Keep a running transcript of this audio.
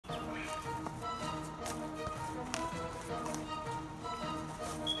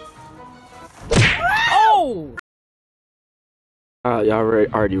y'all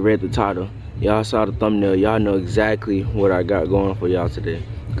already read the title. Y'all saw the thumbnail. Y'all know exactly what I got going for y'all today.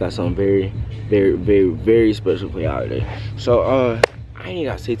 Got something very, very, very, very special for y'all today. So I ain't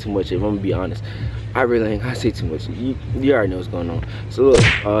gotta say too much if I'm gonna be honest. I really ain't gotta say too much. You already know what's going on. So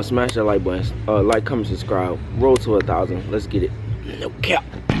look, smash that like button. Like, comment, subscribe. Roll to 1,000. Let's get it. No cap.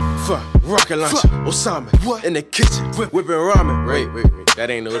 Rocket launcher, Osama, what? In the kitchen, whipping ramen. Wait, that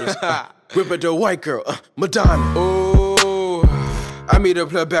ain't noodles. Whipping the white girl, Madonna. Oh, I meet her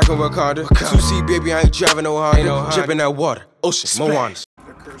plug back on Wakanda. 2C, baby, I ain't driving no Honda. Dripping that water, ocean, Moana.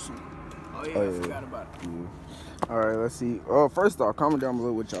 They're cursing. Oh yeah, Oh, I yeah. forgot about it. Yeah. All right, let's see. First off, comment down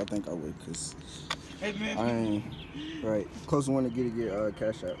below what y'all think I would, cause Hey man, I ain't right. Close one to get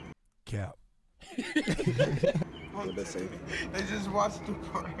cash out. Cap. What does that say? they just watched the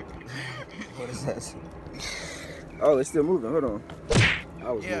part. What does that say? Oh, it's still moving. Hold on.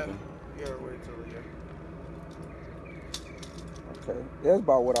 I was moving. Yeah, wait till Okay, that's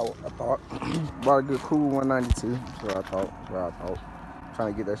about what I thought. About a good cool 192. That's what I thought.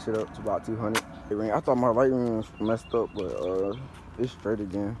 Trying to get that shit up to about 200. I thought my light ring was messed up, but it's straight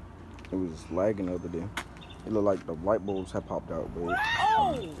again. It was lagging the other day. It looked like the light bulbs had popped out, but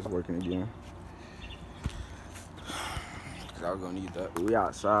it's working again. Y'all gonna need that. We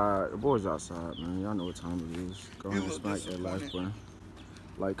outside. The boys outside, man. Y'all know what time it is. Go ahead and smack that like button.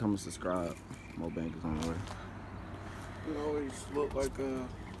 Like, comment, subscribe. More bangers on the way. You always look like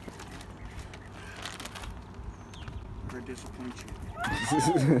very disappoint you.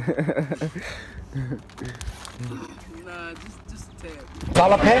 Nah, just a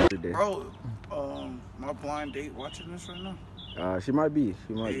tad. Bro, my blind date watching this right now. She might be.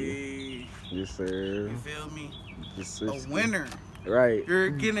 She might Hey, be. Yes, sir. you feel me? Yes, A winner. Right. You're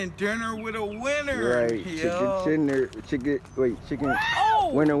getting dinner with a winner. Right. Yo. Chicken.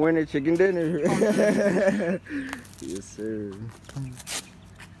 Winner, chicken dinner. Yes, sir.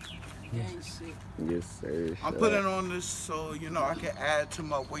 Yes, sir. I'm putting on this so, you know, I can add to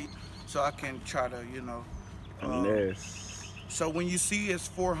my weight so I can try to, you know. Yes. So when you see it's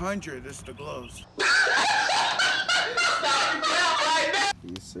 400, it's the gloves.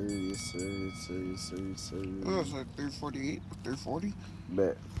 Yes, sir. Yes, sir. Yes, sir. Yes, sir. Yes, sir. Oh, it's like 348, 340.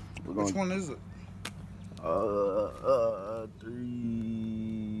 Bet. Which one is it? 3.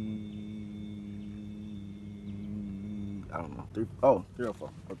 I don't know. 304.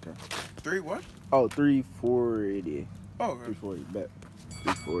 Okay. 3 what? Oh, 340. Oh, okay. 340. Bet.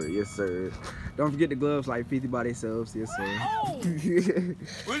 340. Yes, sir. Don't forget the gloves like 50 by themselves. Yes, sir.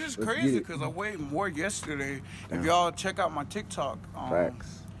 Which is crazy because I weighed more yesterday. Damn. If y'all check out my TikTok,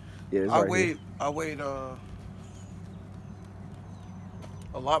 Facts. Yeah, it's I right weighed a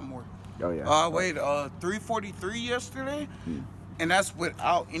lot more. here. Oh yeah. I weighed 343 yesterday, and that's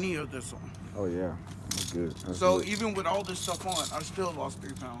without any of this on. Oh yeah. That's good. That's So good. even with all this stuff on, I still lost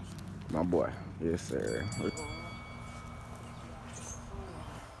 3 pounds. My boy. Yes, sir.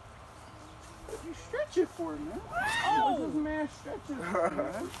 You stretch it for it, man. Oh, this man stretches for it,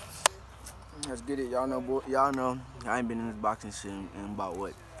 man. Let's get it. Y'all know, boy. Y'all know. I ain't been in this boxing shit in about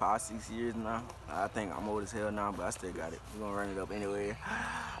what, 5-6 years now. I think I'm old as hell now, but I still got it. We're gonna run it up anyway.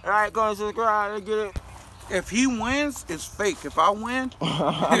 All right, go and subscribe. Let's get it. If he wins, it's fake. If I win,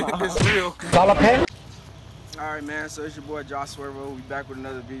 it's real. All right, man. So it's your boy Josh Swervo. We back with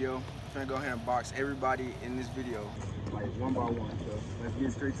another video. I'm finna go ahead and box everybody in this video, like one by one. So let's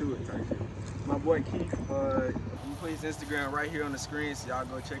get straight to it. Type shit. My boy Keith. You put his Instagram right here on the screen, so y'all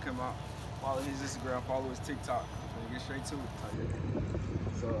go check him out. Follow his Instagram. Follow his TikTok. So get straight to it. Type shit.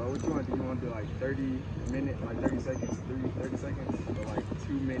 So what you want to do? You want to do like 30 minutes, like 30 seconds, 30 seconds, or like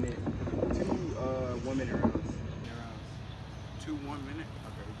 2 minute, 2 1 minute rounds. 2 1 minute.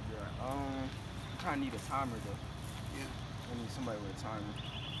 Okay, yeah. I'm trying to need a timer though. Yeah. I need somebody with a timer.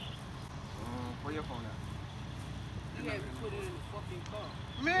 Where your phone at? You have to put it in the fucking car.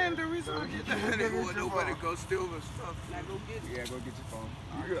 Man, the reason I did that, they want nobody go steal the stuff. Now go get it. Yeah, go get your phone.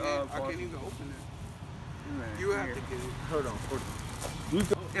 I can't even open it. Man, You have to get it. Hold on.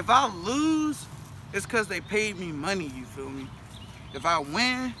 If I lose, it's because they paid me money, you feel me? If I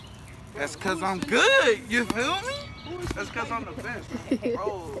win, that's because I'm good, you feel me? That's because I'm the best.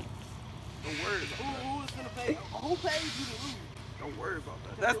 Bro, don't worry about that. Who is gonna pay? Who pays you to lose? Don't worry about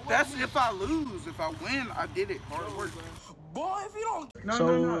that. That's if I lose. If I win, I did it. Hard work. Boy, if you don't.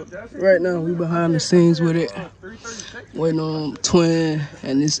 No. Right now, we behind the scenes with it. Waiting on Twin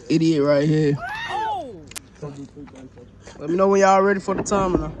and this idiot right here. Let me know when y'all ready for the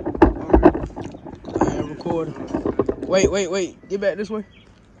timer now. I ain't recording. Wait. Get back this way.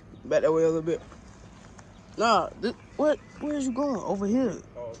 Back that way a little bit. Nah, where is you going? Over here.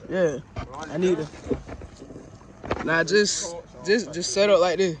 Yeah. I need it. Nah, just Just set up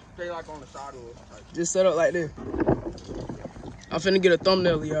like this. Stay like on the side of it. Like, Just set up like this. I'm finna get a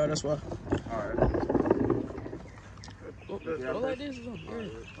thumbnail, y'all. That's why. alright. Go like this or something.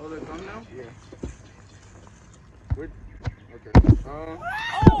 Yeah. Oh, the thumbnail? Yeah. Okay.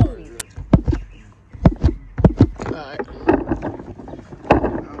 Alright.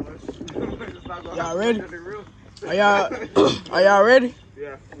 Y'all ready? Are y'all ready?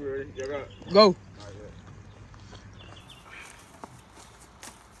 Yeah, we ready. Y'all got it. Go.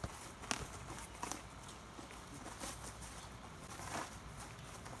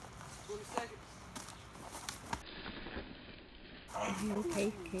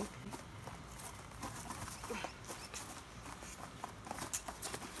 Okay.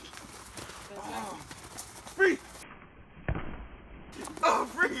 Free! Oh,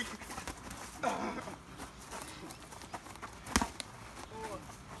 free!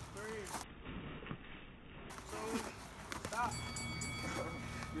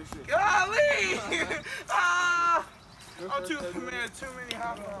 Golly! Ah! I'm too many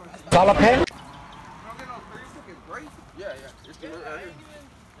hot dogs. Don't get no free, you can break. Yeah. It's the right here.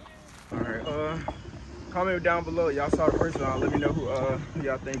 Alright, comment down below. Y'all saw the first round. Let me know who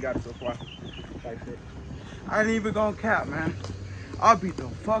y'all think got it so far. Like that. I ain't even gonna cap, man. I'll beat the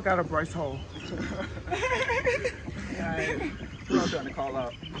fuck out of Bryce Hall. Alright. Who I'm trying to call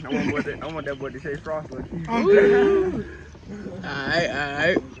out? I want that boy to chase Frostler.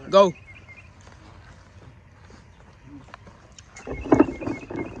 Alright. Go.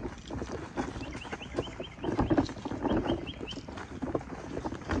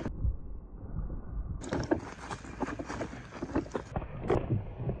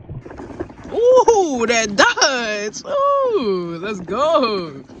 Ooh, that does. Ooh, let's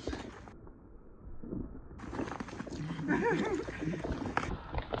go.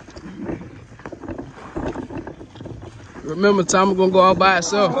 Remember, Tommy gonna go out by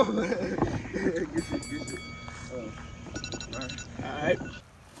itself. Alright.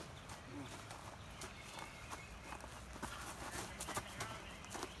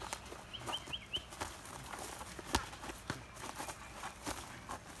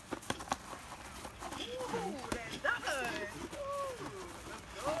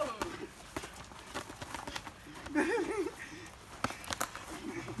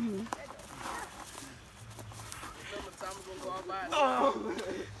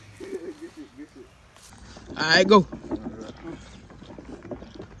 Alright, go.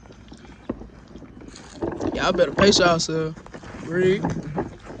 Y'all better pace yourself. Breathe.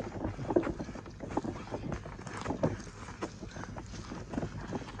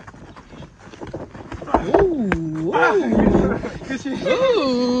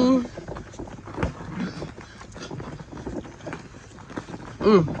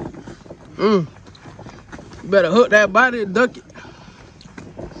 Ooh. You better hook that body and duck it.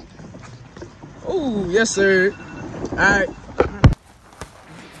 Ooh, yes, sir. All right.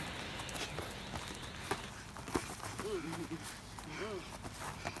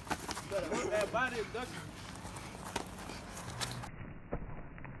 Better hook that body and duck it.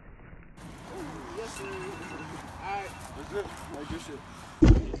 Ooh, yes, sir. All right. That's it. Like this shit.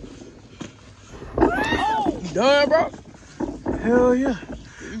 Oh, you done, bro? Hell yeah.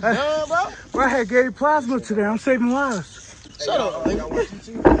 You done, bro? Well, I had gave plasma today. I'm saving lives. Shut up, nigga.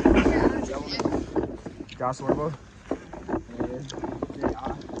 Y'all Swervo?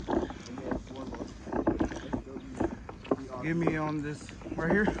 Give me on this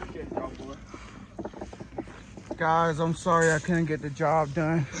right here. Guys, I'm sorry I couldn't get the job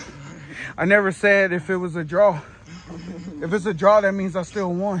done. I never said if it was a draw. If it's a draw, that means I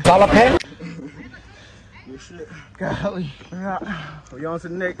still won. Good shit. Golly. So you on to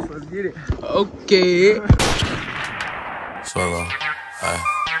the next. Let's get it. Okay. Swervo, aye.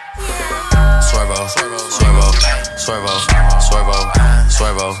 Swervo, Swervo, Swervo, Swervo,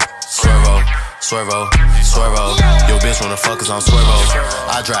 Swervo, Swervo, Swervo, Swervo. Yo bitch wanna fuck us on Swervo.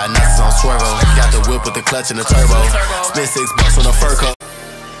 I drive nuts on Swervo. Got the whip with the clutch and the turbo. Spent $6 on a fur coat.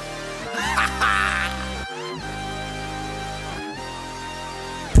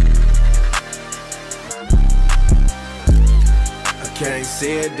 I can't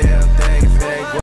see a damn thing if it ain't